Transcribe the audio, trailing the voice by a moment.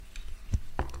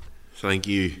Thank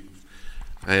you.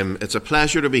 It's a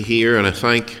pleasure to be here, and I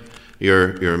thank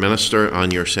your minister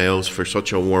and yourselves for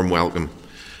such a warm welcome.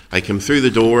 I came through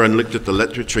the door and looked at the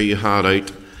literature you had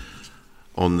out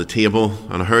on the table,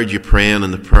 and I heard you praying in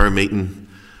the prayer meeting,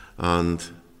 and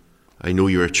I know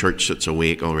you're a church that's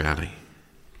awake already.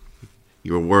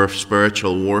 You're aware of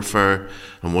spiritual warfare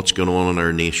and what's going on in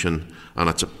our nation, and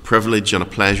it's a privilege and a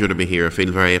pleasure to be here. I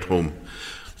feel very at home.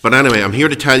 But anyway, I'm here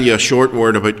to tell you a short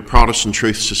word about the Protestant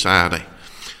Truth Society.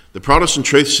 The Protestant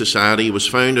Truth Society was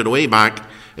founded way back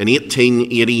in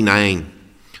 1889.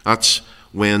 That's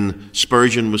when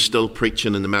Spurgeon was still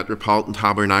preaching in the Metropolitan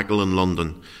Tabernacle in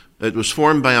London. It was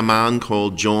formed by a man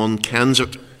called John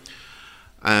Kensett.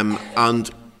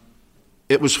 And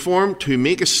it was formed to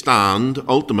make a stand,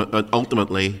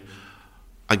 ultimately,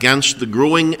 against the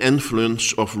growing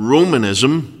influence of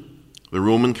Romanism, the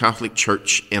Roman Catholic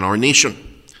Church, in our nation.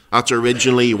 That's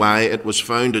originally why it was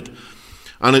founded.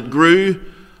 And it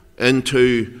grew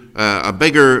into a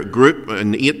bigger group.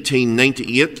 In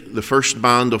 1898, the first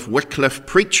band of Wycliffe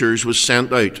preachers was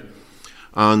sent out.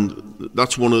 And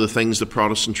that's one of the things the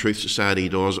Protestant Truth Society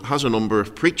does. It has a number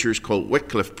of preachers called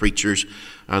Wycliffe preachers,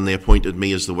 and they appointed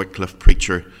me as the Wycliffe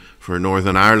preacher for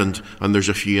Northern Ireland. And there's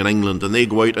a few in England. And they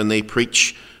go out and they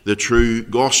preach the true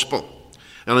gospel.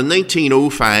 And in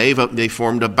 1905, they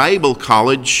formed a Bible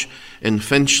college in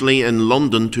Finchley in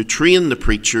London to train the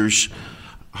preachers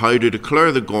how to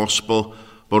declare the gospel,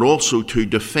 but also to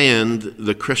defend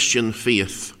the Christian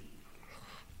faith.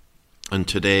 And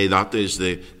today that is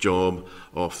the job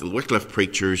of the Wycliffe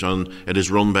preachers, and it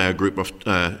is run by a group of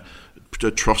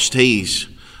trustees.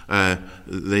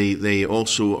 They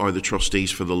also are the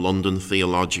trustees for the London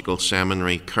Theological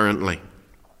Seminary currently.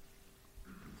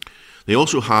 They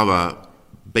also have a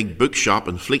big bookshop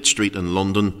in Fleet Street in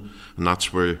London, and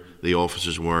that's where the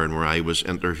offices were and where I was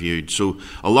interviewed. So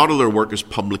a lot of their work is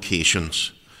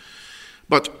publications.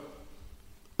 But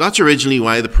that's originally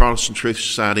why the Protestant Truth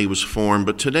Society was formed.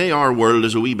 But today our world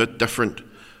is a wee bit different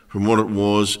from what it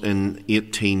was in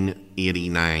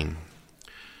 1889.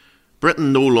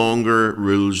 Britain no longer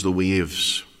rules the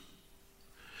waves.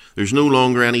 There's no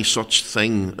longer any such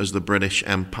thing as the British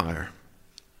Empire.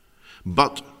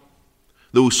 But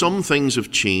though some things have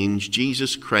changed,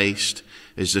 Jesus Christ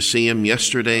is the same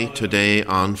yesterday, today,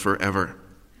 and forever.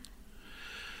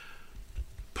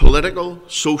 Political,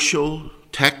 social,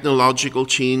 technological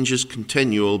change is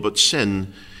continual, but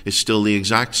sin is still the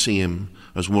exact same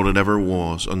as what it ever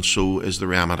was, and so is the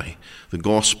remedy, the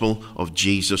gospel of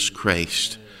Jesus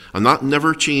Christ. And that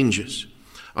never changes.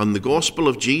 And the gospel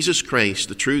of Jesus Christ,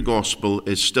 the true gospel,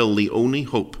 is still the only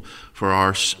hope for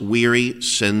our weary,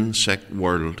 sin-sick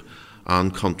world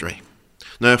and country.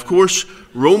 Now, of course,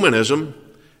 Romanism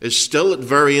is still at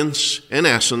variance, in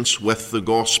essence, with the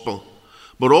gospel.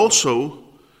 But also,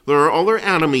 there are other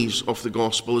enemies of the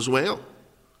gospel as well.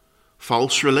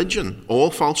 False religion, all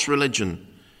false religion.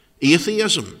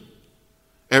 Atheism,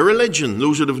 irreligion,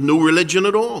 those that have no religion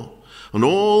at all. And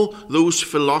all those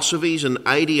philosophies and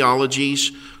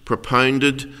ideologies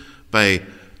propounded by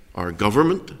our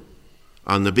government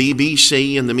and the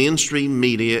BBC and the mainstream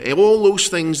media, all those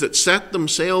things that set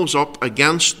themselves up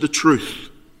against the truth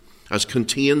as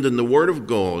contained in the Word of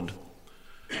God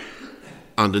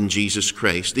and in Jesus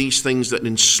Christ. These things that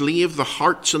enslave the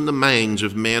hearts and the minds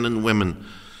of men and women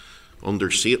under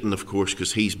Satan, of course,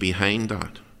 because he's behind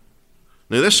that.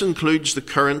 Now, this includes the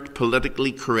current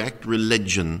politically correct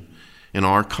religion in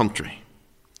our country.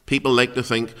 People like to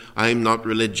think, I'm not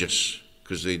religious,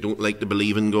 because they don't like to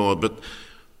believe in God. But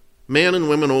men and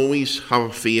women always have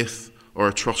a faith or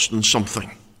a trust in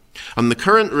something. And the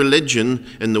current religion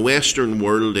in the Western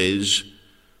world is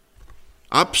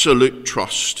absolute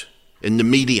trust in the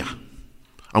media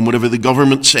and whatever the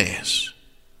government says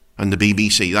and the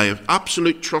BBC. They have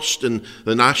absolute trust in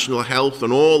the national health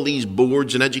and all these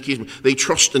boards and education. They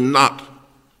trust in that.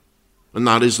 And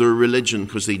that is their religion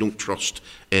because they don't trust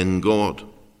in God.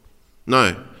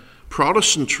 Now,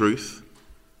 Protestant truth,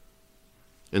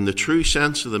 in the true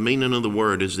sense of the meaning of the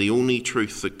word, is the only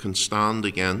truth that can stand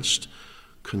against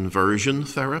conversion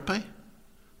therapy,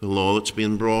 the law that's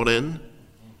being brought in,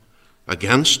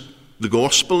 against the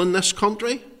gospel in this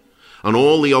country, and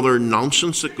all the other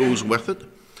nonsense that goes with it,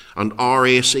 and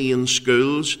RAC in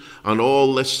schools, and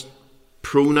all this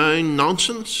pronoun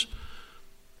nonsense.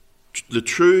 The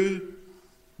true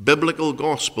biblical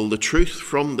gospel, the truth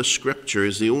from the Scripture,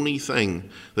 is the only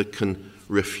thing that can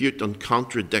refute and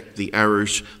contradict the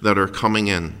errors that are coming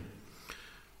in.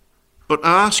 But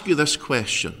I ask you this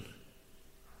question.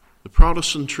 The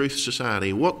Protestant Truth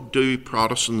Society, what do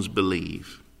Protestants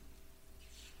believe?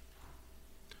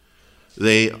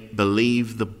 They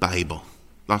believe the Bible.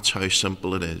 That's how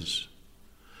simple it is.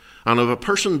 And if a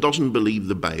person doesn't believe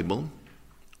the Bible,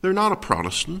 they're not a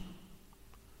Protestant.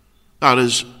 That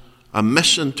is a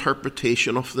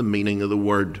misinterpretation of the meaning of the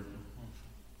word.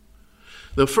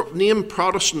 The name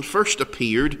Protestant first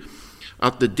appeared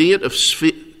at the date of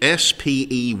Speyer,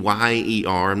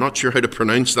 I'm not sure how to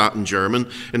pronounce that in German,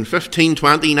 in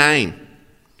 1529,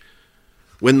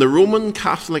 when the Roman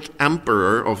Catholic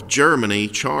Emperor of Germany,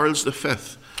 Charles V,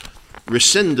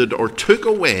 rescinded or took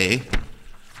away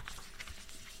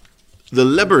the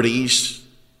liberties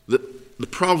that the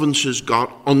provinces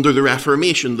got under the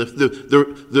Reformation,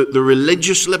 the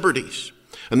religious liberties.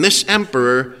 And this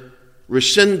emperor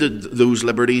rescinded those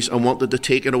liberties and wanted to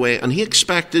take it away. And he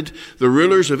expected the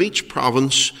rulers of each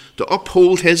province to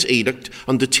uphold his edict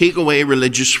and to take away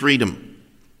religious freedom.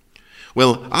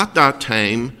 Well, at that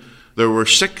time, there were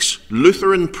 6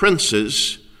 Lutheran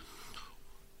princes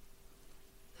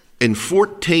in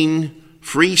 14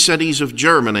 free cities of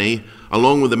Germany,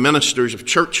 along with the ministers of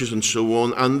churches and so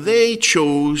on, and they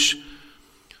chose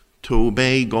to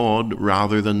obey God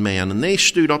rather than men. And they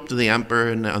stood up to the emperor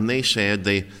and they said,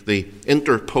 they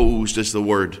interposed is the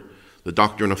word, the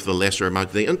doctrine of the lesser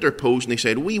majesty. They interposed and they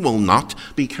said, we will not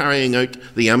be carrying out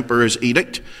the emperor's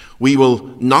edict. We will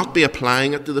not be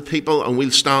applying it to the people, and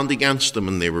we'll stand against them.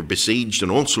 And they were besieged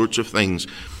and all sorts of things.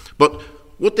 But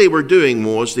what they were doing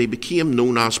was they became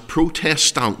known as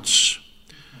Protestants,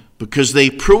 because they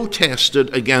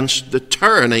protested against the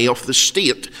tyranny of the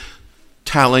state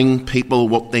telling people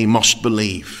what they must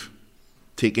believe,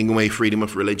 taking away freedom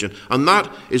of religion. And that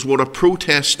is what a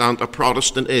Protestant, a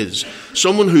Protestant is.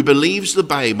 Someone who believes the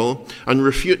Bible and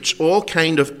refutes all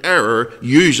kind of error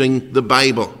using the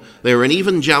Bible. They're an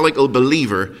evangelical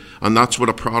believer, and that's what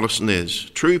a Protestant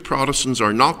is. True Protestants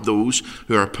are not those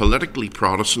who are politically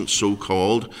Protestant,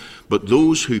 so-called, but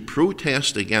those who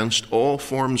protest against all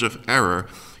forms of error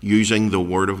using the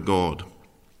Word of God.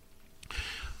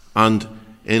 And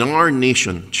in our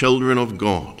nation, children of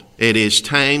God, it is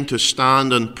time to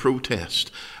stand and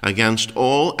protest against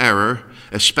all error,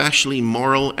 especially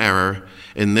moral error,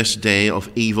 in this day of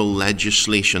evil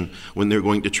legislation, when they're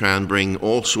going to try and bring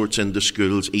all sorts into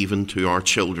schools, even to our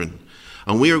children.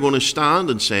 And we are going to stand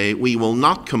and say, we will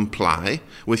not comply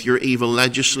with your evil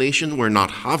legislation. We're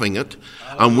not having it.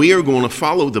 And we are going to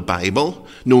follow the Bible,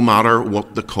 no matter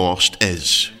what the cost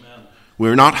is.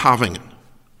 We're not having it.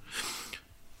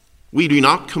 We do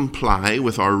not comply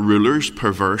with our rulers'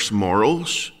 perverse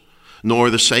morals, nor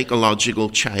the psychological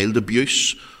child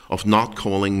abuse of not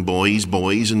calling boys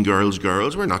boys and girls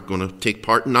girls. We're not going to take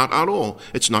part in that at all.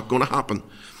 It's not going to happen.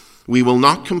 We will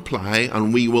not comply,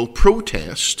 and we will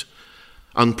protest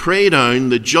and pray down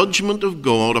the judgment of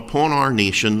God upon our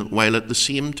nation, while at the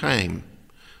same time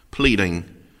pleading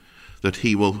that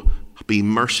he will be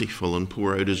merciful and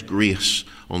pour out his grace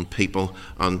on people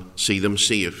and see them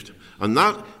saved. And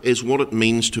that is what it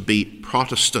means to be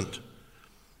Protestant.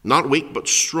 Not weak, but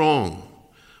strong.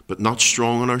 But not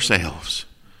strong in ourselves.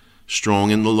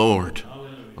 Strong in the Lord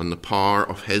and the power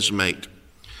of his might.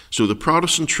 So the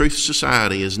Protestant Truth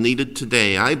Society is needed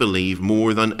today, I believe,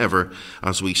 more than ever,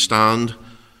 as we stand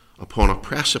upon a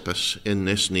precipice in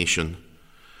this nation.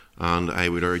 And I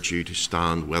would urge you to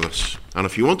stand with us. And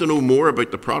if you want to know more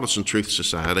about the Protestant Truth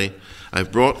Society,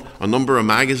 I've brought a number of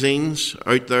magazines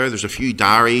out there. There's a few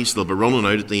diaries. They'll be running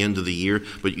out at the end of the year,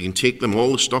 but you can take them.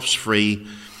 All the stuff's free.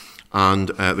 And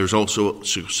there's also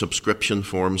subscription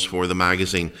forms for the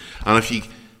magazine. And if you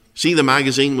see the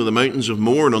magazine with the Mountains of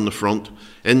Mourne on the front,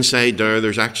 inside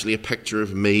there's actually a picture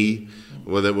of me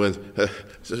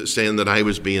saying that I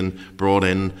was being brought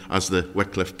in as the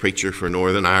Wycliffe preacher for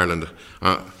Northern Ireland.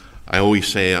 I always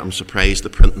say I'm surprised the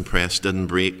printing press didn't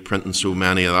break printing so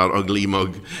many of that ugly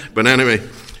mug. But anyway,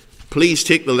 please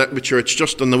take the literature. It's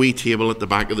just on the wee table at the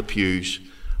back of the pews.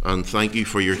 And thank you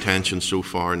for your attention so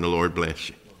far, and the Lord bless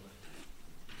you.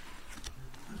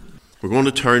 We're going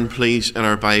to turn, please, in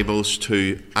our Bibles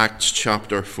to Acts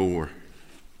chapter 4.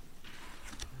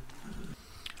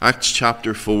 Acts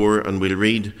chapter 4, and we'll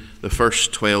read the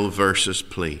first 12 verses,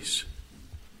 please.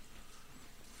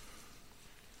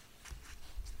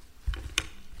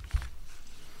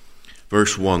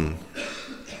 Verse 1.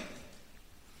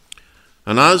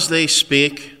 And as they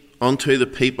spake unto the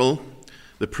people,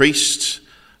 the priests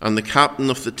and the captain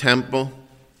of the temple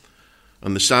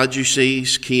and the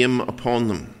Sadducees came upon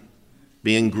them,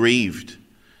 being grieved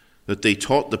that they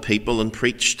taught the people and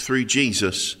preached through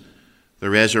Jesus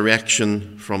the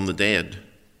resurrection from the dead.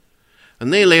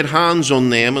 And they laid hands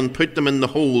on them and put them in the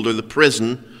hold or the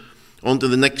prison unto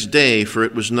the next day, for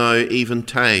it was now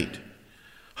eventide.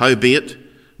 Howbeit,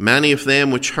 many of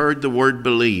them which heard the word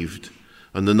believed,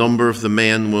 and the number of the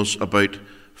men was about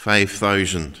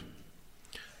 5,000.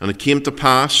 And it came to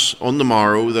pass on the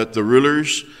morrow that the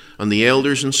rulers and the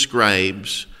elders and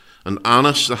scribes, and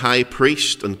Annas the high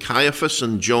priest, and Caiaphas,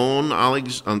 and John,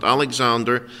 and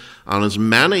Alexander, and as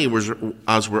many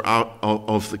as were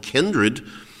of the kindred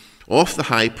of the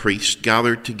high priest,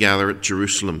 gathered together at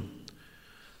Jerusalem.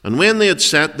 And when they had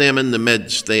set them in the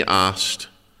midst, they asked,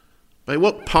 By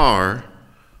what power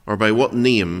or by what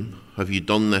name have you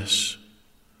done this?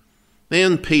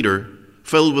 Then Peter,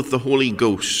 filled with the Holy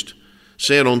Ghost,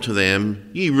 said unto them,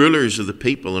 Ye rulers of the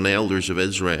people and elders of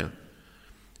Israel,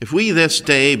 if we this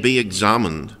day be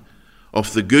examined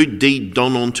of the good deed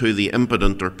done unto the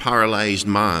impotent or paralyzed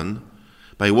man,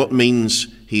 by what means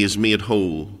he is made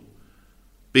whole,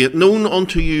 be it known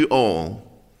unto you all,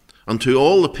 and to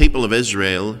all the people of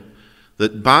Israel,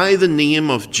 that by the name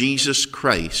of Jesus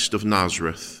Christ of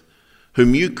Nazareth,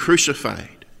 whom you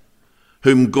crucified,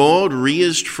 whom God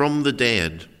raised from the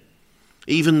dead,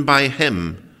 even by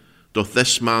him doth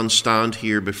this man stand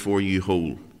here before you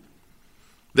whole.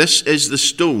 This is the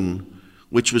stone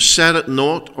which was set at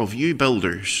naught of you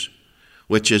builders,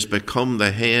 which is become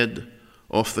the head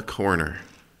of the corner.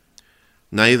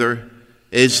 Neither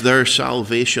is there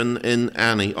salvation in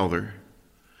any other,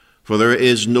 for there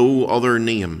is no other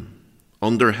name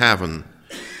under heaven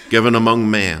given among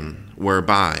men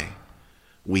whereby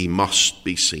we must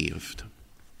be saved.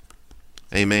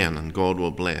 Amen, and God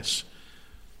will bless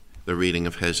the reading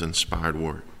of his inspired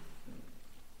word.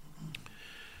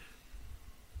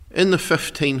 In the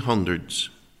 1500s,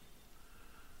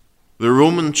 the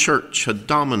Roman Church had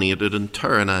dominated and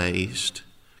tyrannized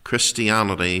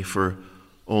Christianity for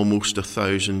almost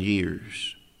 1,000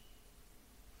 years.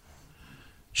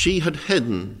 She had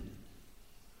hidden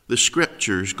the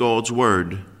scriptures, God's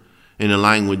word, in a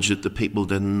language that the people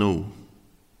didn't know,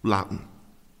 Latin.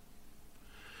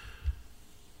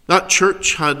 That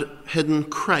church had hidden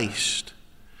Christ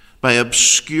by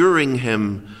obscuring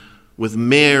him with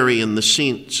Mary and the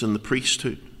saints and the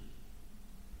priesthood.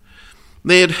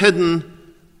 They had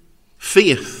hidden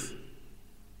faith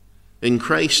in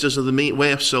Christ as the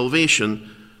way of salvation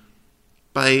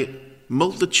by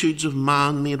multitudes of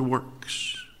man-made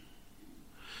works.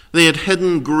 They had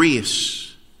hidden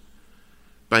grace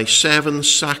by 7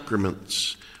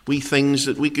 sacraments, wee things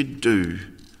that we could do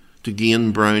to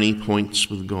gain brownie points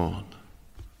with God.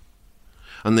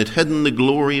 And they'd hidden the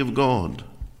glory of God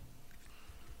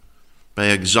by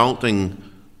exalting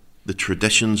the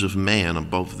traditions of men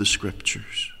above the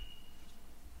scriptures.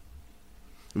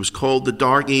 It was called the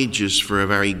Dark Ages for a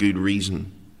very good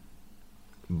reason.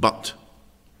 But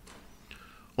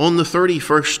on the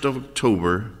 31st of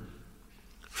October,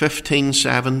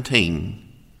 1517,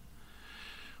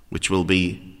 which will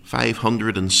be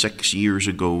 506 years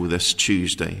ago this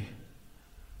Tuesday,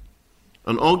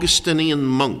 an Augustinian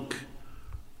monk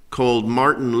called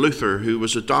Martin Luther, who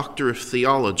was a doctor of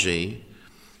theology,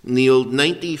 nailed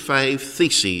 95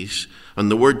 theses,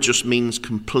 and the word just means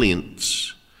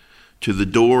complaints, to the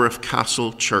door of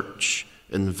Castle Church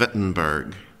in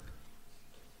Wittenberg.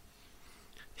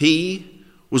 He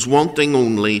was wanting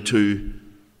only to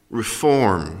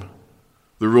reform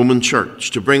the Roman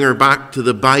Church, to bring her back to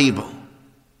the Bible.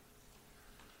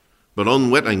 But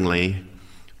unwittingly,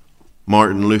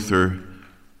 Martin Luther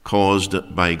caused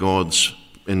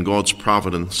in God's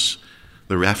providence,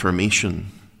 the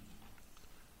Reformation.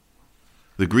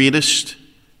 The greatest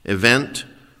event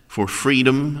for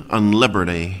freedom and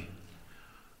liberty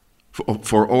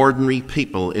for ordinary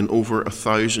people in over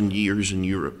 1,000 years in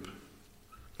Europe.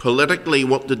 Politically,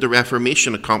 what did the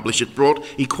Reformation accomplish? It brought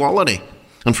equality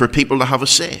and for people to have a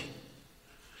say.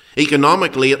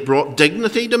 Economically, it brought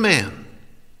dignity to men.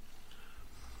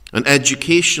 And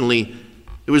educationally,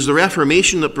 it was the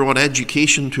Reformation that brought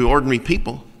education to ordinary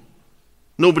people.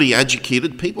 Nobody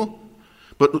educated people.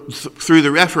 But through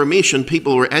the Reformation,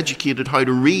 people were educated how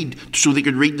to read so they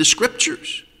could read the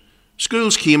scriptures.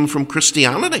 Schools came from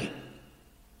Christianity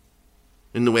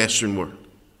in the Western world.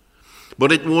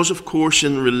 But it was, of course,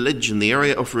 in religion, the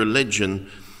area of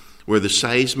religion, where the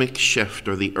seismic shift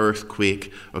or the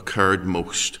earthquake occurred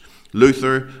most.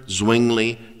 Luther,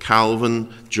 Zwingli,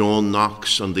 Calvin, John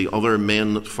Knox, and the other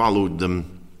men that followed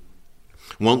them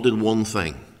wanted one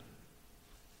thing: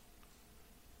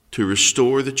 to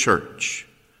restore the church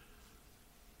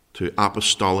to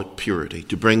apostolic purity,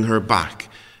 to bring her back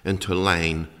into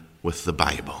line with the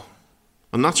Bible.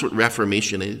 And that's what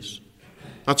Reformation is.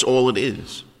 That's all it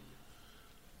is.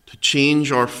 To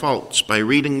change our faults by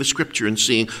reading the scripture and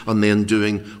seeing, and then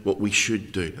doing what we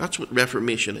should do. That's what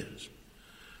Reformation is.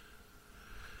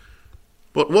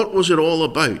 But what was it all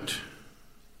about?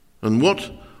 And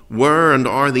what were and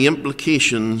are the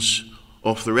implications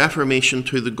of the Reformation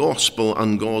to the gospel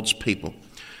and God's people.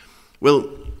 Well,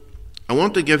 I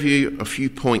want to give you a few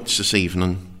points this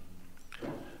evening.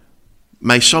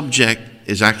 My subject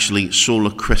is actually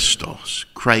sola Christos,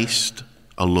 Christ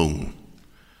alone.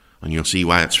 And you'll see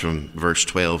why it's from verse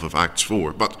 12 of Acts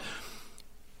 4. But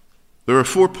there are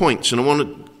 4 points, and I want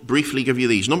to briefly give you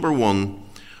these. Number 1,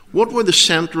 what were the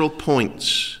central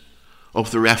points of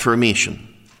the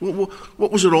Reformation?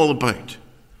 What was it all about?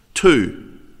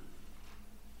 2,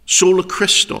 sola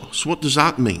Christos, what does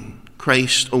that mean?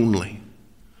 Christ only.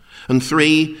 And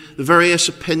 3, the various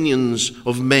opinions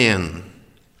of men.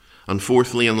 And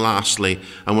fourthly and lastly,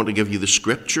 I want to give you the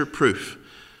scripture proof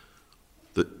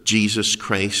that Jesus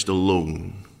Christ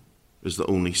alone is the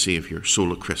only Saviour,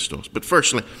 sola Christos. But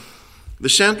firstly, the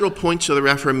central points of the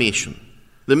Reformation,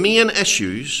 the main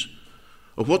issues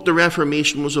of what the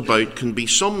Reformation was about, can be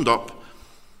summed up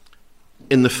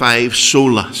in the 5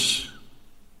 solas.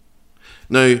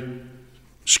 Now,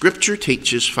 Scripture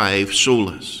teaches 5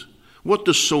 solas. What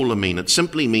does sola mean? It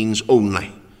simply means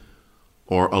only,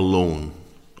 or alone.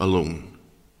 Alone.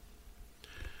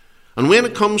 And when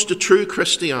it comes to true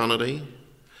Christianity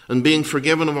and being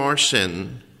forgiven of our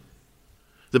sin,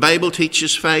 the Bible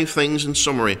teaches 5 things in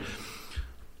summary.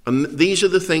 And these are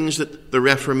the things that the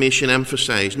Reformation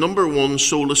emphasized. Number 1,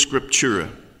 sola scriptura.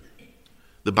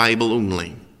 The Bible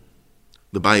only.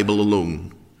 The Bible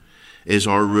alone is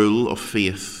our rule of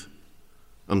faith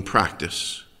and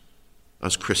practice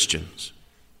as Christians.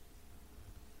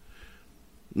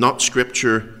 Not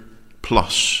Scripture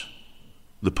plus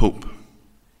the Pope.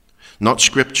 Not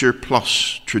Scripture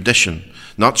plus tradition.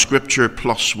 Not Scripture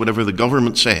plus whatever the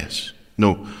government says.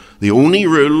 No, the only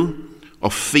rule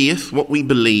of faith, what we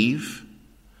believe,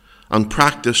 and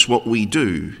practice, what we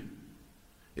do,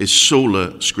 is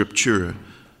sola scriptura,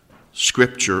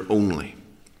 Scripture only.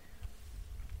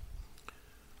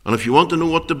 And if you want to know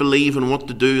what to believe and what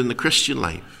to do in the Christian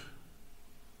life,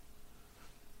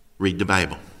 read the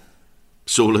Bible.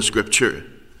 Sola scriptura.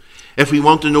 If we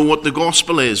want to know what the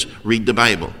gospel is, read the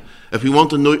Bible. If we want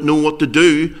to know what to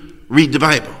do, read the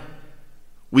Bible.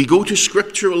 We go to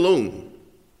Scripture alone.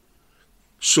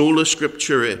 Sola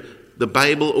scriptura. The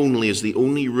Bible only is the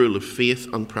only rule of faith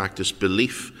and practice,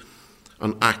 belief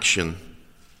and action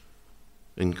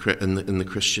in the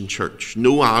Christian church.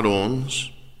 No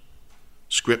add-ons.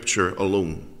 Scripture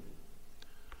alone.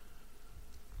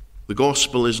 The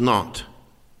gospel is not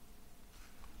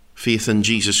faith in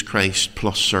Jesus Christ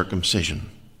plus circumcision.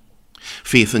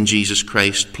 Faith in Jesus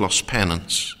Christ plus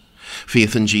penance.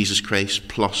 Faith in Jesus Christ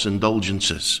plus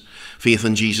indulgences. Faith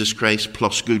in Jesus Christ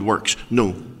plus good works.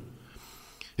 No.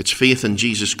 It's faith in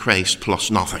Jesus Christ plus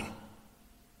nothing.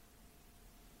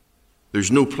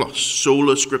 There's no plus.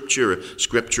 Sola scriptura,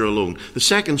 Scripture alone. The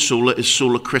second sola is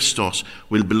sola Christos.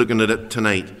 We'll be looking at it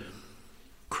tonight.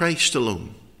 Christ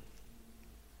alone.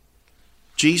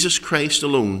 Jesus Christ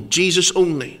alone. Jesus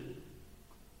only.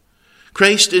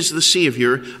 Christ is the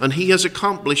Saviour, and he has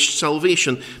accomplished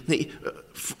salvation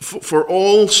for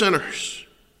all sinners.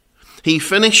 He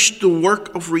finished the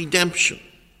work of redemption.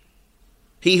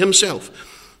 He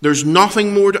himself. There's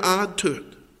nothing more to add to it.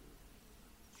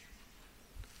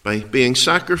 By being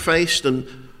sacrificed and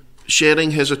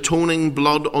shedding his atoning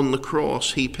blood on the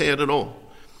cross, he paid it all.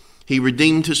 He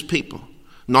redeemed his people.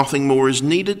 Nothing more is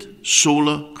needed.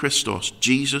 Sola Christos.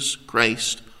 Jesus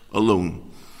Christ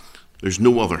alone. There's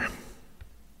no other.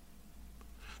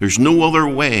 There's no other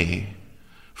way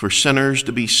for sinners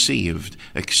to be saved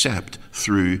except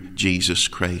through Jesus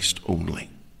Christ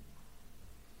only.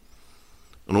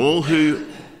 And all who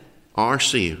are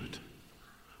saved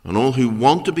and all who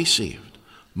want to be saved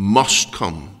must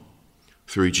come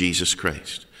through Jesus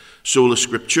Christ. Sola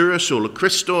scriptura, sola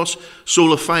Christos,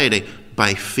 sola fide,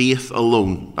 by faith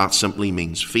alone. That simply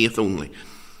means faith only,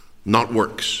 not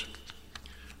works.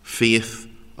 Faith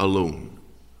alone.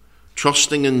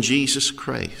 Trusting in Jesus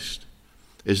Christ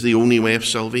is the only way of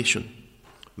salvation.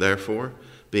 Therefore,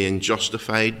 being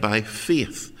justified by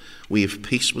faith, we have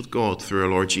peace with God through our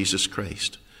Lord Jesus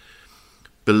Christ.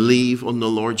 Believe on the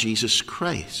Lord Jesus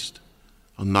Christ,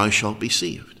 and thou shalt be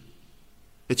saved.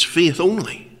 It's faith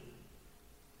only.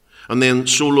 And then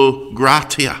sola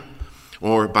gratia,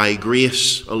 or by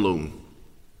grace alone.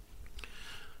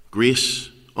 Grace,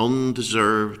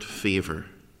 undeserved favour.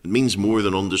 It means more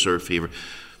than undeserved favour.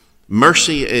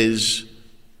 Mercy is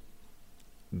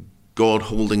God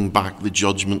holding back the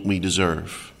judgment we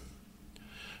deserve.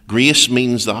 Grace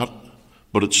means that,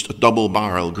 but it's a double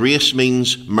barrel. Grace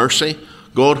means mercy,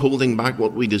 God holding back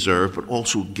what we deserve, but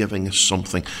also giving us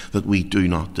something that we do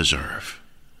not deserve.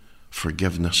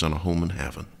 Forgiveness and a home in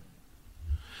heaven.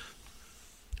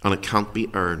 And it can't be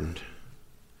earned.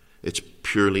 It's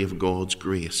purely of God's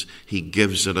grace. He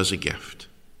gives it as a gift.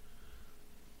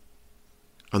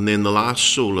 And then the last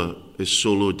sola is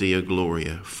solo Deo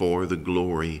Gloria, for the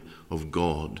glory of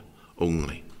God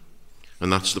only.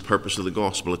 And that's the purpose of the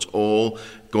gospel. It's all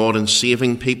God in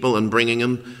saving people and bringing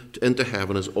them into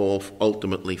heaven is all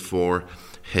ultimately for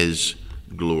his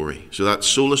glory. So that's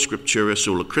sola scriptura,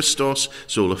 sola Christos,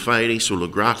 sola fide, sola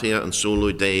gratia, and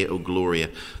solo Deo Gloria.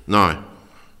 Now,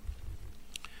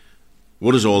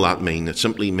 what does all that mean? It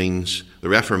simply means the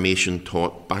Reformation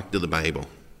taught back to the Bible.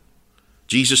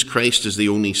 Jesus Christ is the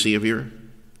only Saviour.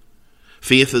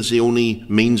 Faith is the only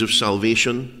means of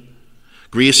salvation.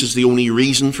 Grace is the only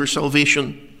reason for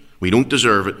salvation. We don't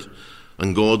deserve it.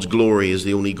 And God's glory is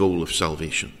the only goal of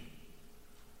salvation.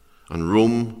 And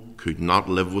Rome could not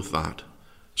live with that.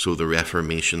 So the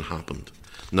Reformation happened.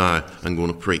 Now I'm going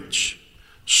to preach.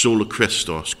 Sola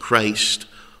Christos, Christ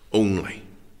only.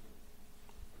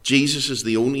 Jesus is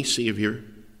the only Saviour.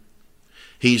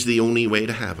 He's the only way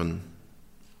to heaven.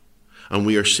 And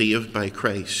we are saved by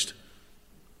Christ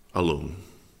alone.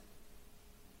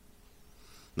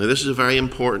 Now this is a very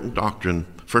important doctrine,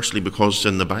 firstly because it's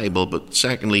in the Bible, but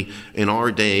secondly in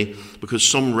our day because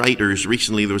some writers,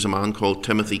 recently there was a man called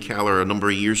Timothy Keller a number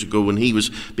of years ago when he was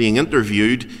being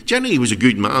interviewed. Generally he was a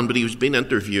good man, but he was being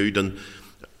interviewed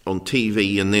on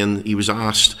TV, and then he was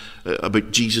asked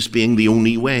about Jesus being the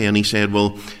only way, and he said,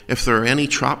 well, if there are any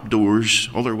trapdoors,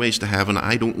 other ways to heaven,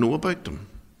 I don't know about them.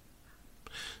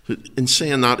 In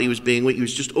saying that, he was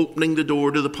just opening the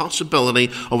door to the possibility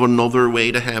of another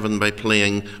way to heaven by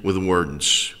playing with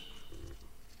words.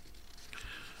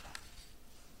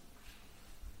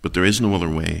 But there is no other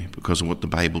way because of what the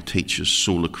Bible teaches.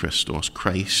 Sola Christos,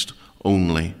 Christ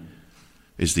only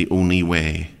is the only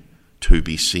way to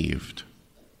be saved.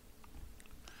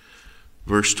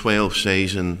 Verse 12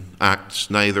 says in Acts,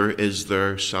 neither is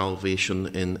there salvation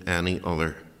in any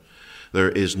other. There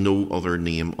is no other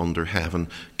name under heaven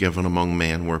given among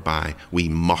men whereby we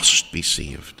must be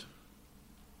saved.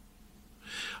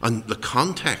 And the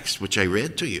context which I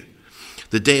read to you,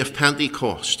 the day of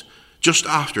Pentecost, just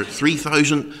after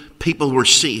 3,000 people were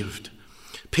saved.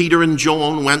 Peter and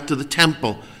John went to the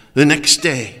temple the next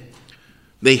day.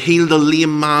 They healed a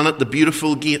lame man at the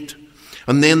Beautiful Gate.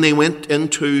 And then they went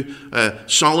into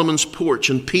Solomon's porch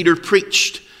and Peter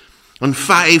preached. And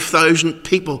 5,000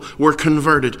 people were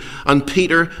converted. And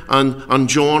Peter and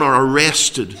John are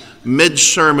arrested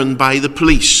mid-sermon by the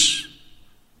police.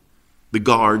 The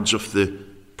guards of the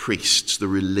priests, the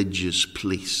religious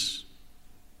police.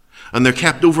 And they're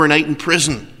kept overnight in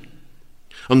prison.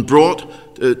 And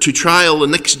brought to trial the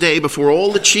next day before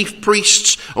all the chief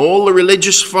priests, all the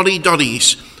religious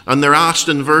fuddy-duddies. And they're asked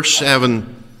in verse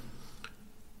 7,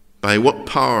 by what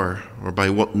power or by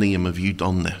what name have you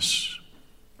done this?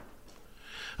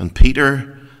 And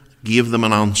Peter gave them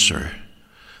an answer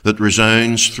that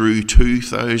resounds through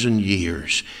 2,000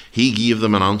 years. He gave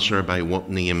them an answer by what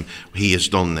name he has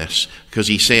done this. Because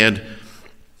he said,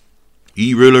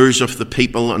 ye rulers of the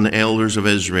people and elders of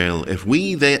Israel, if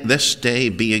we this day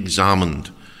be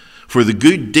examined for the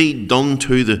good deed done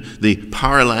to the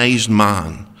paralyzed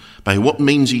man, by what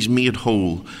means he's made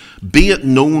whole, be it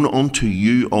known unto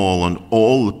you all and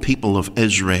all the people of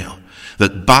Israel,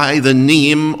 that by the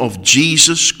name of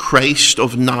Jesus Christ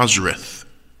of Nazareth,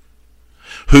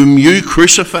 whom you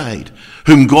crucified,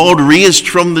 whom God raised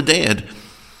from the dead,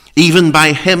 even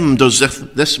by him does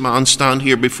this man stand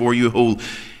here before you whole.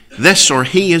 This or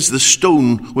he is the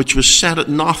stone which was set at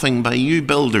nothing by you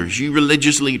builders, you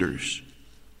religious leaders,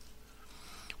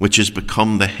 which has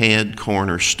become the head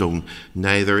cornerstone.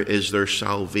 Neither is there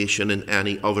salvation in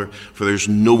any other, for there's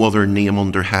no other name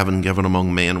under heaven given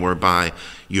among men whereby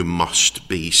you must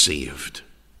be saved.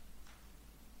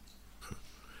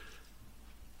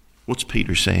 What's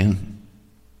Peter saying?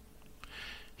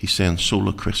 He's saying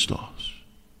sola Christos,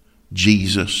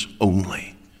 Jesus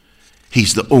only.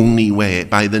 He's the only way.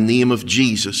 By the name of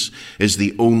Jesus is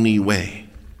the only way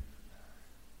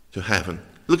to heaven.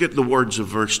 Look at the words of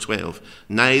verse 12.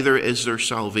 Neither is there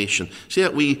salvation. See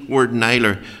that wee word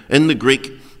neither? In the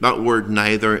Greek, that word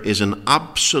neither is an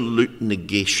absolute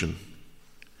negation.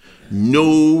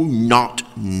 No,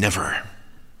 not never.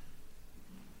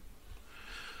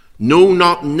 No,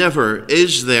 not never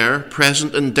is there,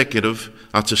 present indicative.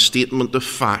 That's a statement of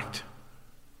fact.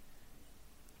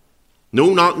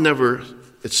 No, not never.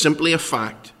 It's simply a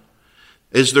fact.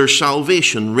 Is there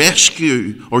salvation,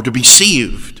 rescue, or to be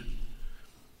saved?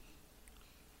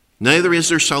 Neither is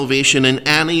there salvation in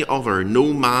any other,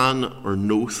 no man or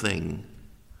no thing.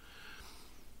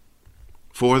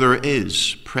 For there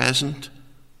is, present,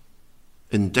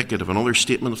 indicative, another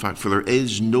statement of fact, for there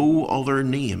is no other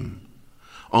name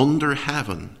under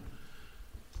heaven,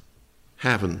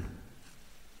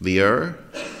 the air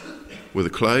where the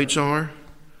clouds are,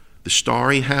 the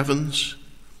starry heavens,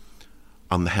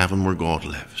 and the heaven where God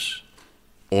lives.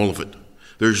 All of it.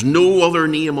 There's no other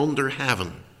name under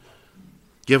heaven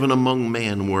given among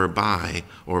men whereby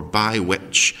or by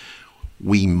which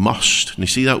we must. And you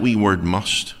see that wee word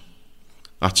must?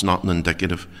 That's not an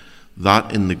indicative.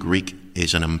 That in the Greek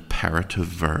is an imperative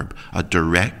verb, a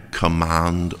direct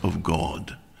command of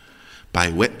God, by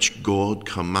which God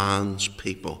commands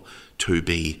people to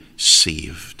be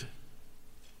saved.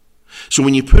 So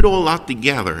when you put all that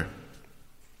together,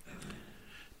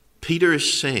 Peter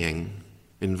is saying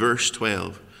in verse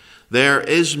 12, there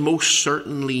is most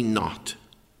certainly not,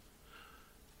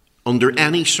 under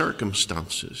any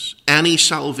circumstances, any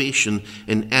salvation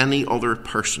in any other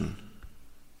person.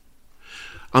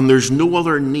 And there's no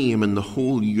other name in the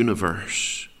whole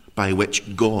universe by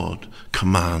which God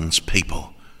commands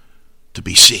people to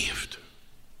be saved.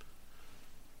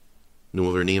 No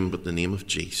other name but the name of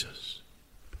Jesus.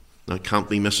 That can't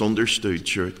be misunderstood,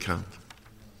 sure it can't.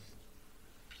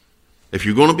 If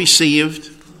you're going to be saved,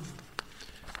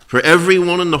 for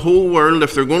everyone in the whole world,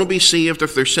 if they're going to be saved,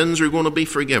 if their sins are going to be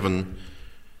forgiven,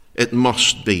 it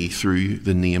must be through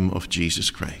the name of Jesus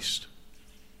Christ.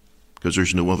 Because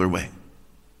there's no other way.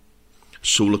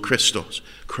 Sola Christos,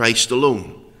 Christ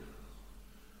alone.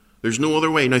 There's no other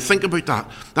way. Now think about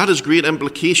that. That has great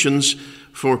implications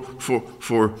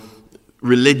for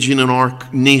religion in our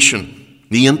nation,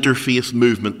 the interfaith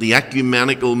movement, the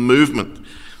ecumenical movement.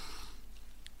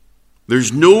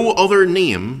 There's no other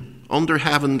name under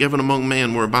heaven given among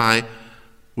men whereby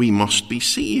we must be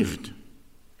saved.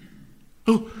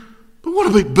 Oh, but what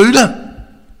about Buddha?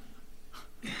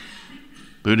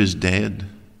 Buddha's dead.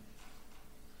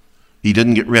 He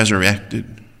didn't get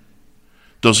resurrected.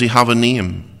 Does he have a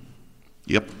name?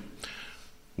 Yep.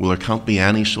 Well, there can't be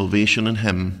any salvation in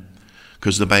him,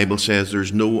 because the Bible says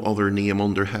there's no other name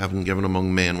under heaven given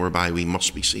among men whereby we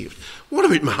must be saved. What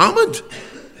about Muhammad?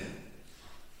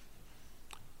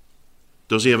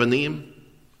 Does he have a name?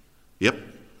 Yep.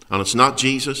 And it's not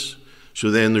Jesus. So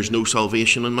then there's no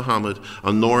salvation in Muhammad,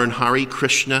 and nor in Hare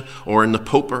Krishna or in the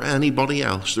Pope or anybody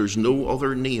else. There's no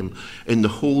other name in the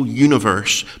whole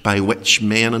universe by which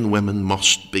men and women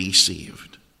must be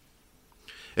saved.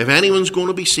 If anyone's going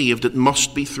to be saved, it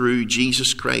must be through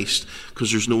Jesus Christ,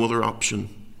 because there's no other option.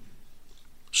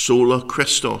 Sola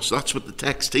Christos. That's what the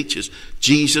text teaches.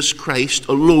 Jesus Christ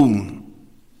alone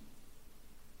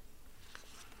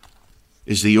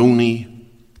is the only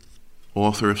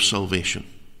author of salvation.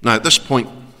 Now, at this point,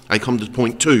 I come to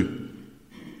point 2.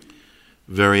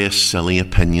 Various silly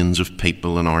opinions of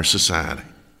people in our society.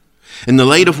 In the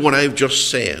light of what I've just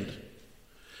said,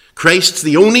 Christ's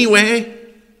the only way.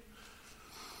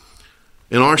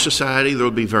 In our society, there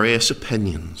will be various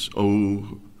opinions.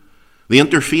 Oh, the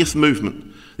interfaith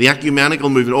movement, the ecumenical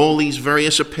movement, all these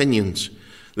various opinions.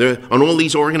 And all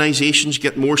these organizations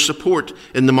get more support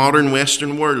in the modern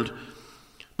Western world.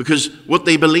 Because what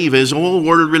they believe is all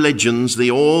world religions,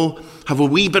 they all have a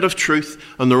wee bit of truth,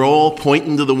 and they're all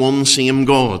pointing to the one same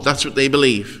God. That's what they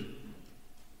believe.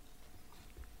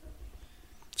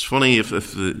 It's funny if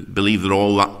they believe that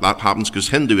all that happens, because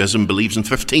Hinduism believes in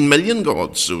 15 million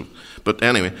gods. But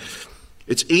anyway,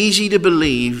 it's easy to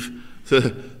believe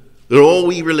that all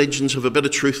we religions have a bit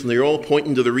of truth and they're all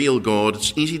pointing to the real God.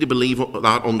 It's easy to believe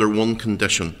that under one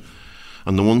condition.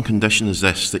 And the one condition is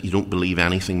this, that you don't believe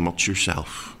anything much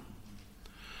yourself.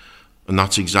 And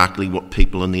that's exactly what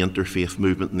people in the interfaith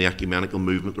movement and the ecumenical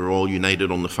movement are all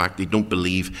united on, the fact they don't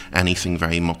believe anything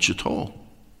very much at all.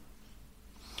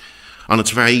 And it's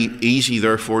very easy,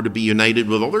 therefore, to be united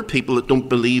with other people that don't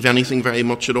believe anything very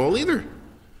much at all either.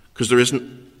 Because there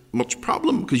isn't much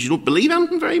problem, because you don't believe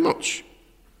anything very much.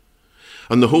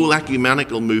 And the whole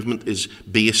ecumenical movement is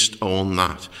based on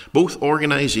that. Both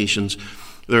organizations,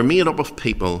 they're made up of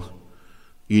people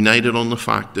united on the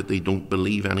fact that they don't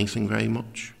believe anything very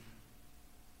much.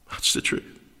 That's the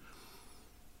truth.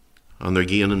 And they're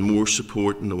gaining more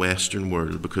support in the Western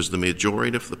world because the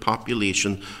majority of the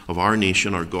population of our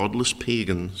nation are godless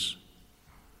pagans.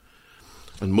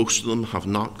 And most of them have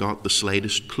not got the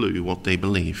slightest clue what they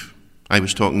believe. I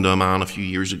was talking to a man a few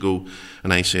years ago,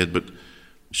 and I said, but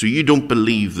so you don't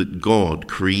believe that God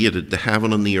created the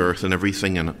heaven and the earth and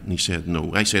everything in it? And he said,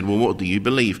 no. I said, well, what do you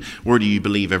believe? Where do you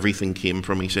believe everything came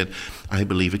from? He said, I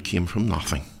believe it came from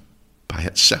nothing by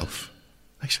itself.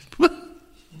 I said, what?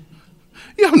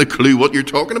 You haven't a clue what you're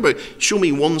talking about. Show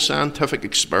me one scientific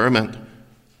experiment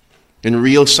in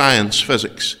real science,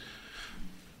 physics,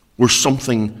 where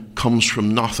something comes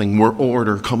from nothing, where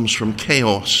order comes from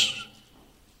chaos.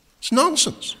 It's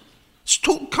nonsense. It's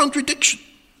total contradiction.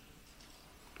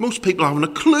 Most people haven't a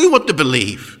clue what to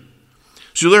believe.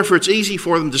 So therefore it's easy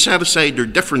for them to set aside their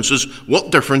differences,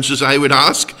 what differences I would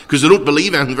ask, because they don't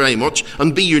believe anything very much,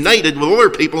 and be united with other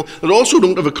people that also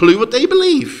don't have a clue what they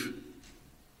believe.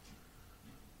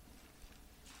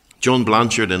 John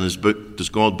Blanchard, in his book, Does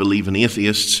God Believe in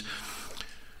Atheists?,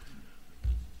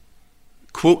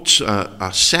 quotes a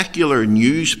secular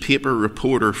newspaper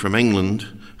reporter from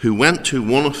England who went to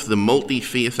one of the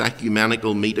multi-faith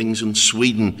ecumenical meetings in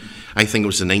Sweden, I think it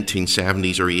was the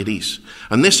 1970s or 80s.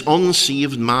 And this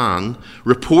unsaved man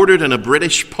reported in a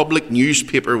British public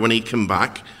newspaper when he came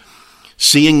back,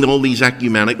 seeing all these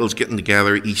ecumenicals getting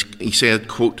together, he said,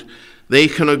 quote, "They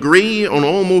can agree on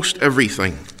almost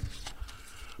everything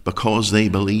because they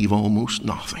believe almost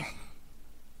nothing."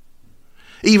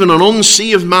 Even an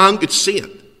unsaved man could see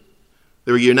it.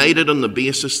 They're united on the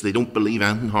basis they don't believe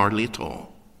anything hardly at all.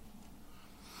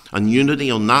 And unity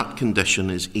on that condition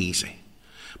is easy.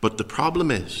 But the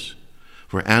problem is,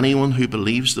 for anyone who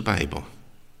believes the Bible,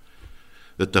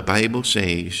 that the Bible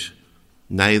says,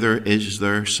 "Neither is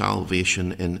there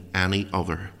salvation in any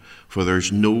other, for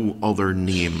there's no other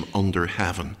name under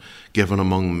heaven given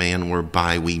among men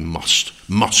whereby we must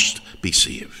be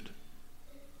saved."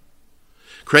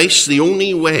 Christ's the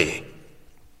only way,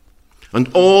 and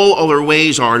all other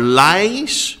ways are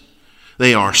lies,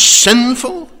 they are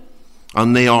sinful,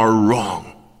 and they are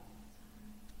wrong.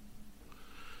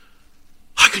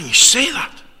 How can you say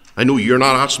that? I know you're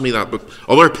not asking me that, but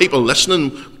other people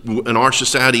listening in our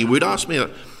society would ask me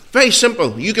that. Very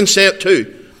simple. You can say it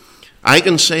too. I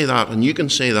can say that, and you can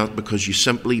say that because you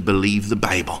simply believe the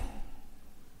Bible.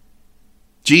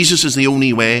 Jesus is the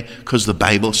only way because the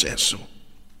Bible says so.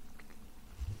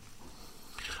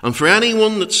 And for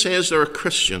anyone that says they're a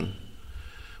Christian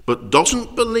but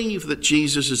doesn't believe that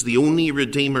Jesus is the only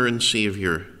Redeemer and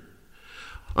Saviour,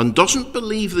 and doesn't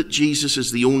believe that Jesus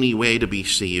is the only way to be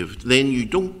saved, then you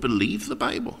don't believe the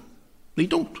Bible. They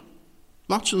don't.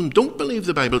 Lots of them don't believe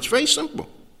the Bible. It's very simple.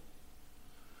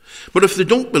 But if they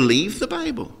don't believe the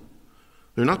Bible,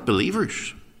 they're not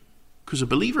believers. Because a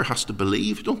believer has to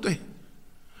believe, don't they?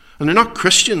 And they're not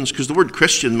Christians, because the word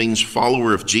Christian means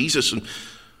follower of Jesus. And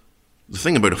the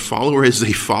thing about a follower is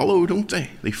they follow, don't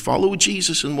they? They follow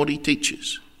Jesus and what he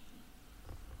teaches.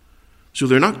 So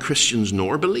they're not Christians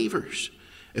nor believers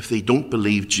if they don't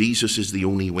believe Jesus is the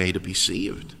only way to be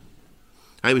saved.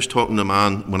 I was talking to a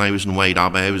man when I was in White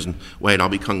Abbey. I was in White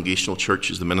Abbey Congregational Church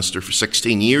as the minister for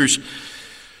 16 years.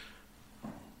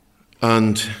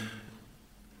 And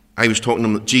I was talking to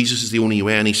him that Jesus is the only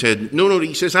way. And he said, no,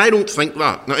 he says, "I don't think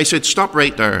that." Now, I said, "Stop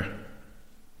right there."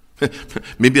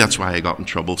 Maybe that's why I got in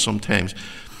trouble sometimes.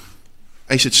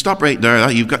 I said, "Stop right there.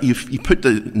 You hit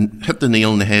the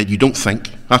nail on the head. You don't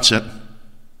think. That's it.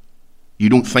 You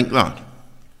don't think that.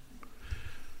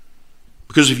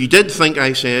 Because if you did think,"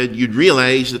 I said, "you'd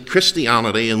realize that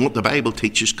Christianity and what the Bible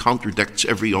teaches contradicts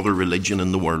every other religion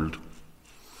in the world.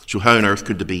 So how on earth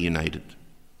could they be united?"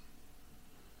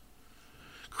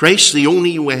 Christ's the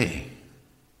only way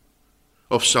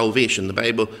of salvation. The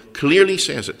Bible clearly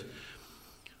says it.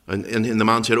 And the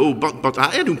man said, "Oh, but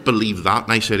I don't believe that."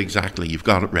 And I said, "Exactly, you've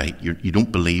got it right. You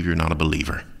don't believe, you're not a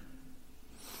believer.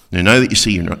 Now that you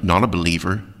see you're not a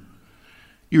believer,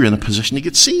 you're in a position to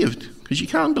get saved, because you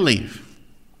can't believe.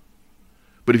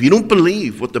 But if you don't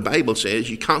believe what the Bible says,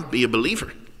 you can't be a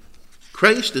believer.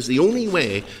 Christ is the only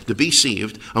way to be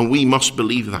saved, and we must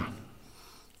believe that."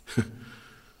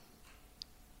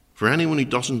 For anyone who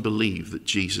doesn't believe that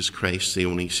Jesus Christ is the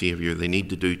only Saviour, they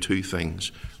need to do two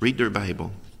things: read their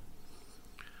Bible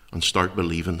and start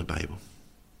believing the Bible.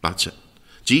 That's it.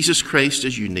 Jesus Christ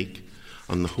is unique,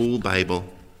 and the whole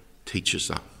Bible teaches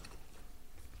that.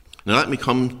 Now let me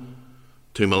come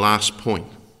to my last point.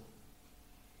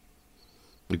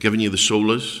 I've given you the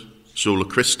solas, sola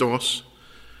Christos,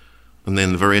 and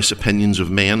then the various opinions of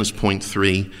men as point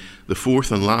 3. The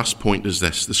fourth and last point is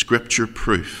this: the Scripture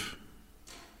proof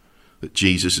that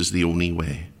Jesus is the only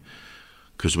way,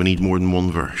 because we need more than one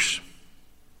verse.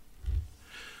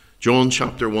 John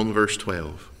chapter 1 verse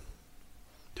 12.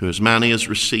 "To as many as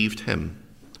received him,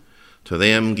 to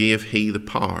them gave he the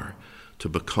power to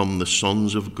become the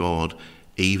sons of God,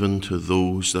 even to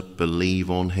those that believe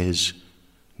on his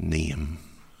name."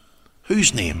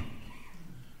 Whose name?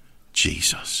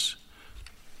 Jesus.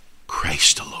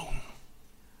 Christ alone.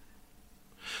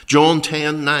 John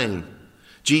 10:9.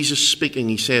 Jesus speaking,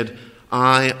 he said,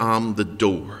 "I am the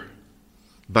door.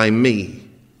 By me,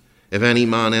 if any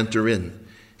man enter in,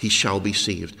 he shall be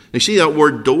saved." Now see that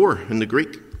word door in the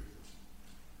Greek?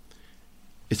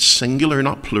 It's singular,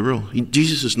 not plural.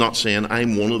 Jesus is not saying,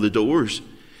 "I'm one of the doors."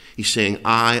 He's saying,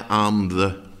 "I am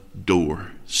the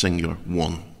door, singular,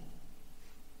 one.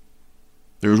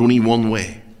 There is only one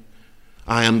way.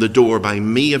 I am the door. By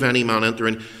me if any man enter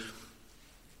in.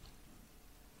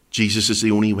 Jesus is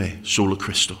the only way. Sola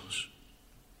Christos.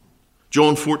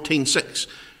 John 14:6.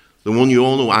 The one you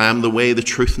all know. I am the way, the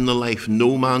truth, and the life.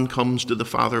 No man comes to the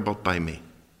Father but by me.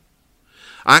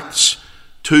 Acts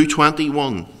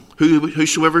 2:21.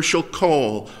 Whosoever shall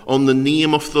call on the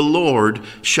name of the Lord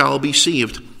shall be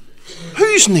saved.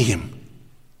 Whose name?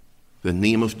 The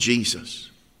name of Jesus.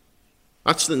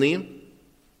 That's the name.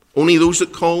 Only those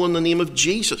that call on the name of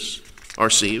Jesus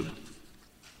are saved.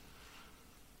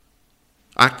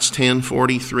 Acts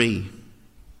 10:43.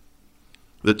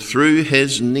 That through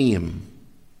his name,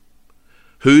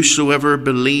 whosoever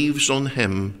believes on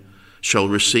him shall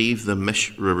receive the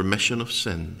remission of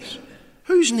sins.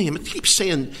 Whose name? It keeps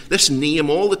saying this name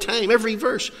all the time, every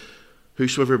verse.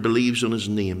 Whosoever believes on his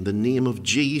name, the name of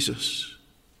Jesus.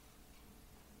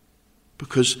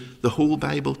 Because the whole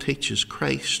Bible teaches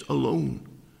Christ alone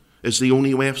is the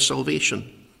only way of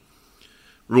salvation.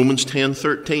 Romans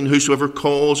 10:13, whosoever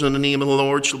calls on the name of the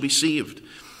Lord shall be saved.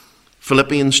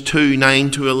 Philippians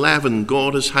 2:9-11,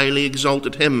 God has highly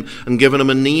exalted him and given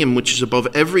him a name which is above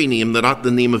every name, that at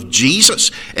the name of Jesus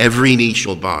every knee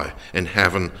shall bow in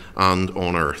heaven and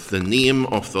on earth. The name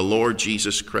of the Lord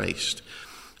Jesus Christ.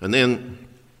 And then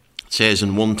it says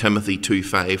in 1 Timothy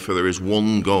 2:5, for there is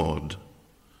one God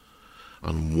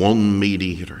and one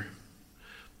mediator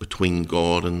between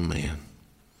God and man,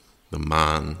 the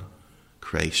man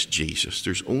Christ Jesus.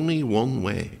 There's only one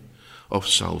way of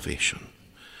salvation.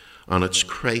 And it's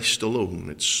Christ alone.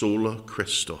 It's sola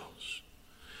Christos.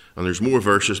 And there's more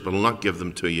verses, but I'll not give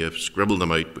them to you. I've scribbled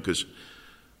them out because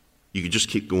you could just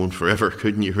keep going forever,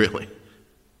 couldn't you, really?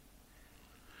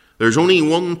 There's only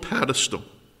one pedestal.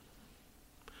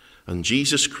 And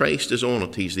Jesus Christ is on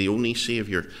it. He's the only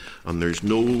Saviour. And there's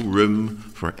no room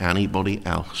for anybody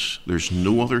else. There's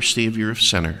no other Saviour of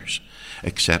sinners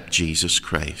except Jesus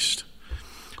Christ.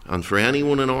 And for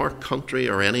anyone in our country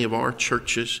or any of our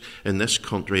churches in this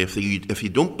country, if you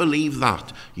don't believe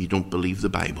that, you don't believe the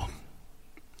Bible.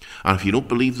 And if you don't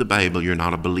believe the Bible, you're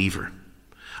not a believer.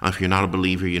 And if you're not a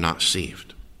believer, you're not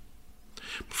saved.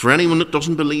 For anyone that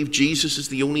doesn't believe Jesus is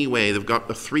the only way, they've got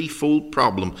a threefold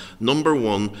problem. Number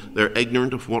one, they're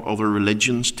ignorant of what other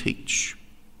religions teach.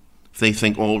 They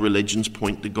think all religions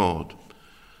point to God.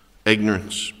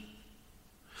 Ignorance.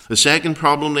 The second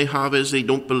problem they have is they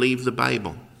don't believe the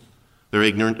Bible. They're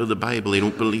ignorant of the Bible. They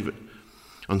don't believe it.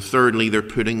 And thirdly, they're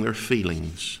putting their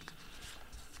feelings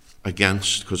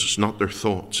against, because it's not their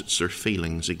thoughts, it's their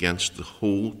feelings, against the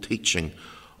whole teaching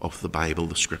of the Bible,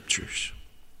 the Scriptures.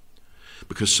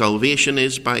 Because salvation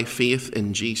is by faith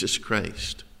in Jesus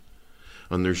Christ.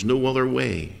 And there's no other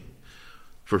way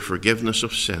for forgiveness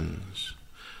of sins.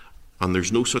 And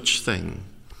there's no such thing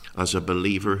as a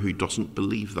believer who doesn't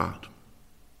believe that.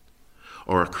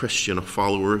 Or a Christian, a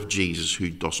follower of Jesus who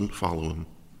doesn't follow him.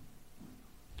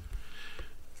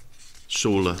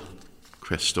 Sola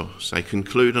Christos. I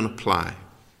conclude and apply.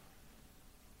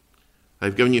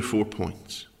 I've given you 4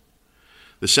 points.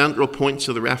 The central points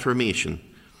of the Reformation: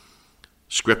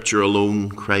 Scripture alone,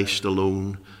 Christ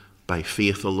alone, by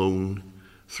faith alone,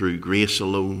 through grace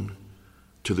alone,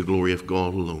 to the glory of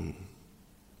God alone.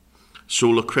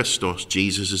 Sola Christos,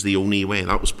 Jesus is the only way.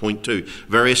 That was point 2.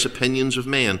 Various opinions of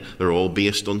men, they're all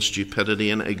based on stupidity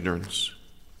and ignorance.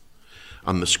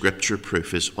 And the Scripture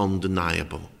proof is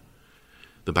undeniable.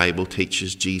 The Bible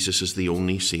teaches Jesus is the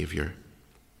only Saviour.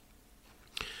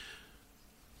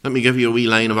 Let me give you a wee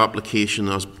line of application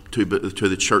as to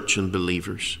the church and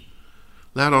believers.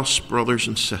 Let us, brothers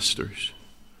and sisters,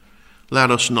 let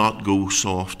us not go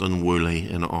soft and woolly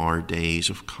in our days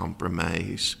of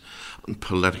compromise and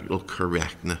political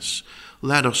correctness.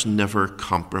 Let us never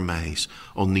compromise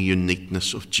on the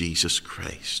uniqueness of Jesus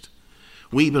Christ.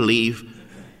 We believe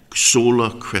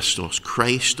sola Christos,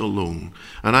 Christ alone.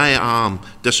 And I am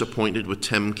disappointed with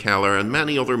Tim Keller and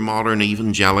many other modern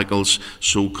evangelicals,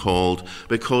 so-called,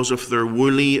 because of their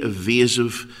woolly,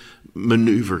 evasive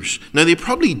maneuvers. Now, they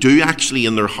probably do actually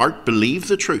in their heart believe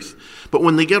the truth, but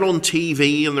when they get on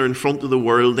TV and they're in front of the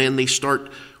world, then they start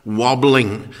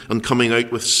wobbling and coming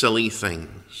out with silly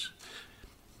things.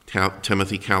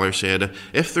 Timothy Keller said,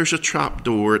 if there's a trap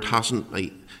door, it hasn't,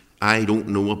 I don't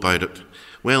know about it.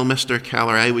 Well, Mr.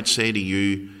 Keller, I would say to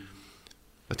you,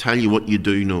 I tell you what you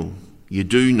do know. You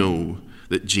do know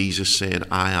that Jesus said,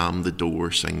 I am the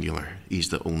door, singular. He's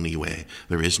the only way.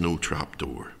 There is no trap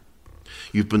door.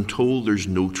 You've been told there's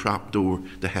no trap door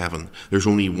to heaven. There's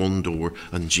only one door,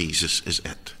 and Jesus is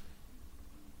it.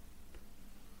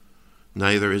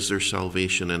 Neither is there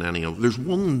salvation in any other. There's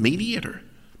one mediator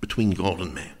between God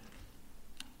and man.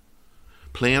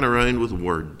 Playing around with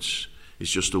words is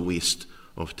just a waste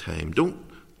of time. Don't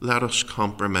let us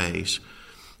compromise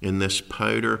in this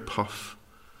powder puff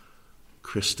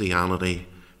Christianity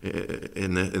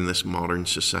in this modern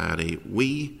society.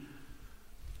 We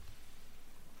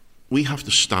have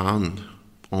to stand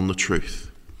on the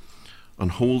truth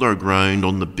and hold our ground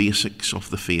on the basics of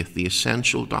the faith, the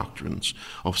essential doctrines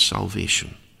of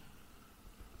salvation.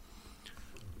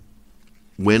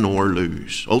 Win or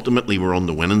lose. Ultimately, we're on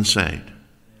the winning side.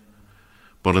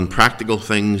 But in practical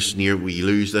things, we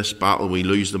lose this battle, we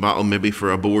lose the battle maybe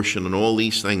for abortion and all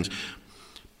these things.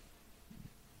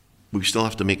 We still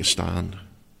have to make a stand,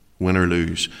 win or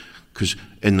lose. Because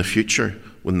in the future,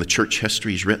 when the church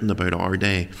history is written about our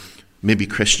day, maybe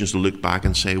Christians will look back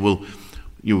and say, well,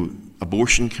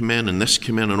 abortion came in and this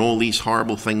came in and all these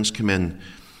horrible things come in.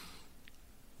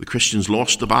 The Christians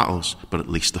lost the battles, but at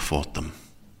least they fought them.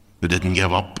 They didn't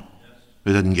give up.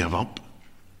 They didn't give up.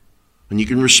 And you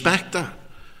can respect that.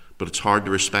 But it's hard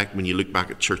to respect when you look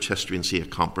back at church history and see a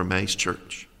compromised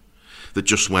church that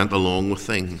just went along with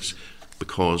things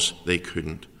because they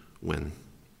couldn't win.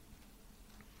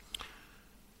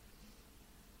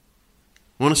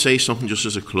 I want to say something just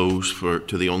as a close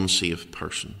to the unsaved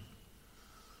person.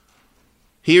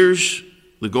 Here's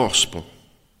the gospel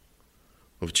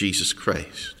of Jesus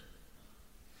Christ.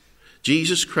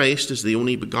 Jesus Christ is the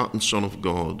only begotten Son of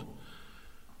God.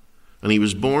 And he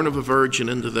was born of a virgin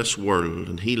into this world,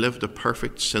 and he lived a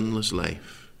perfect, sinless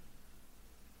life.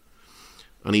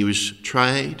 And he was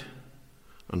tried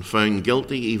and found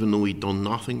guilty even though he'd done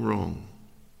nothing wrong.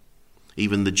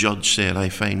 Even the judge said, I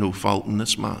find no fault in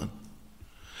this man.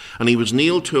 And he was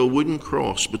nailed to a wooden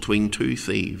cross between two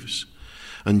thieves.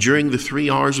 And during the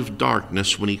 3 hours of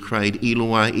darkness, when he cried,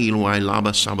 Eloi, Eloi,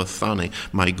 lama sabachthani,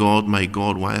 my God,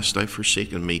 why hast thou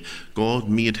forsaken me? God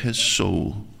made his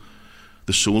soul,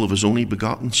 the soul of his only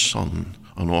begotten Son,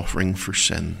 an offering for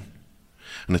sin.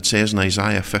 And it says in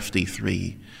Isaiah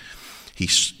 53,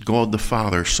 God the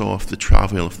Father saw of the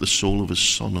travail of the soul of his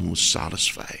Son and was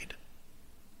satisfied.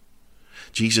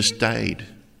 Jesus died,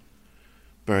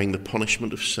 bearing the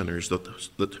punishment of sinners,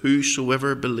 that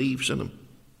whosoever believes in him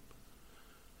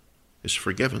is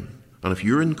forgiven. And if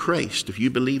you're in Christ, if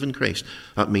you believe in Christ,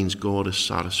 that means God is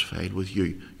satisfied with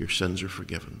you. Your sins are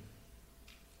forgiven.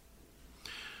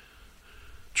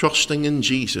 Trusting in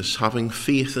Jesus, having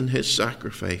faith in his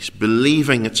sacrifice,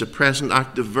 believing, it's a present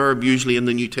active verb usually in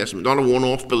the New Testament, not a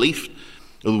one-off belief,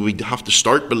 although we have to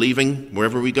start believing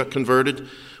wherever we got converted,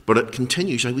 but it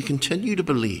continues, and we continue to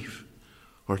believe.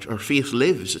 Our faith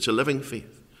lives, it's a living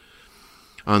faith.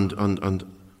 And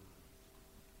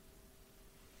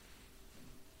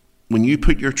when you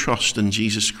put your trust in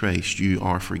Jesus Christ, you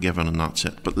are forgiven, and that's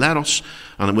it. But let us,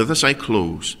 and with this I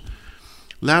close,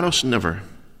 let us never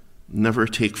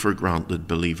take for granted,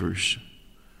 believers,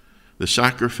 the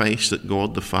sacrifice that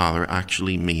God the Father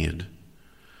actually made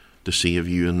to save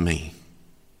you and me.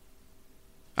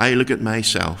 I look at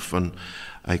myself and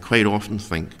I quite often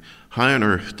think, how on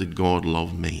earth did God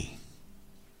love me?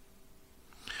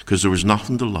 Because there was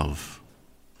nothing to love.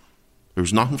 There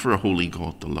was nothing for a holy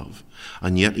God to love.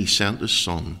 And yet he sent his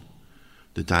Son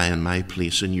to die in my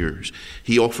place and yours.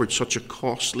 He offered such a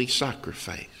costly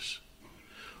sacrifice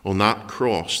on that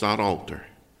cross, that altar,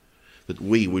 that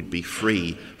we would be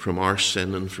free from our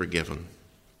sin and forgiven.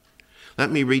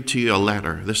 Let me read to you a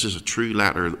letter. This is a true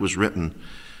letter that was written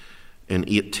in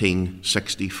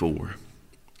 1864.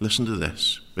 Listen to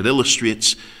this. It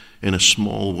illustrates in a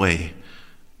small way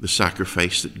the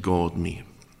sacrifice that God made.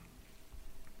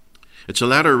 It's a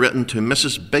letter written to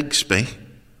Mrs. Bigsby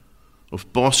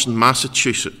of Boston,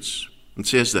 Massachusetts. It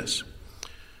says this: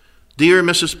 Dear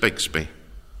Mrs. Bigsby,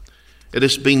 it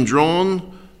has been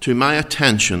drawn to my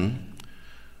attention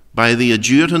by the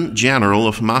Adjutant General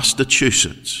of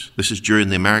Massachusetts, this is during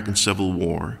the American Civil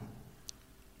War,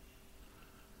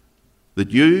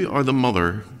 that you are the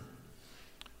mother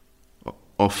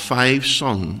of 5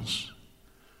 sons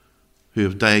who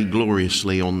have died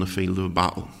gloriously on the field of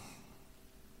battle.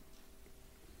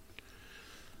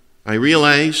 I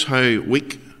realize how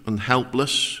weak and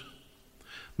helpless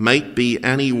might be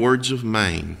any words of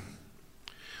mine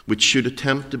which should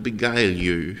attempt to beguile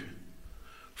you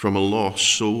from a loss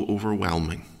so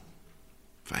overwhelming.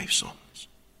 5 sons.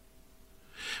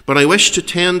 But I wish to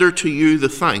tender to you the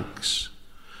thanks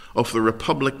of the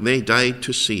republic they died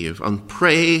to save, and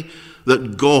pray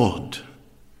that God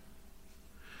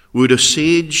would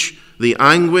assuage the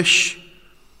anguish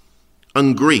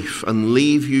and grief and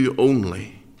leave you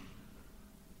only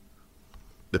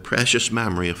the precious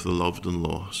memory of the loved and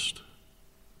lost,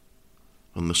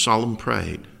 and the solemn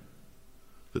pride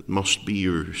that must be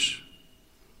yours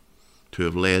to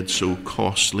have laid so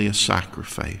costly a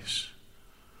sacrifice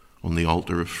on the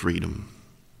altar of freedom.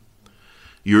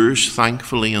 Yours,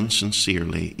 thankfully and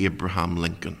sincerely, Abraham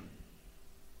Lincoln.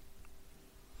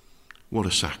 What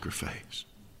a sacrifice.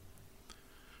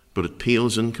 But it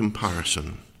pales in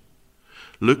comparison.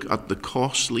 Look at the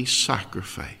costly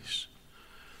sacrifice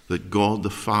that God the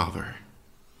Father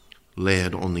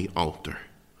laid on the altar,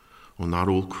 on that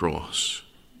old cross,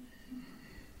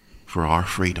 for our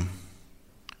freedom.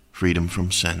 Freedom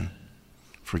from sin,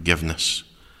 forgiveness,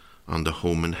 and a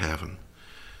home in heaven.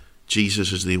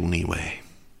 Jesus is the only way.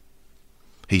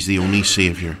 He's the only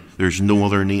Saviour. There's no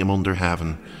other name under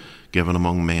heaven given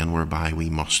among men whereby we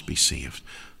must be saved.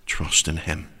 Trust in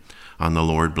him. And the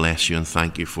Lord bless you and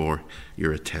thank you for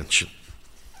your attention.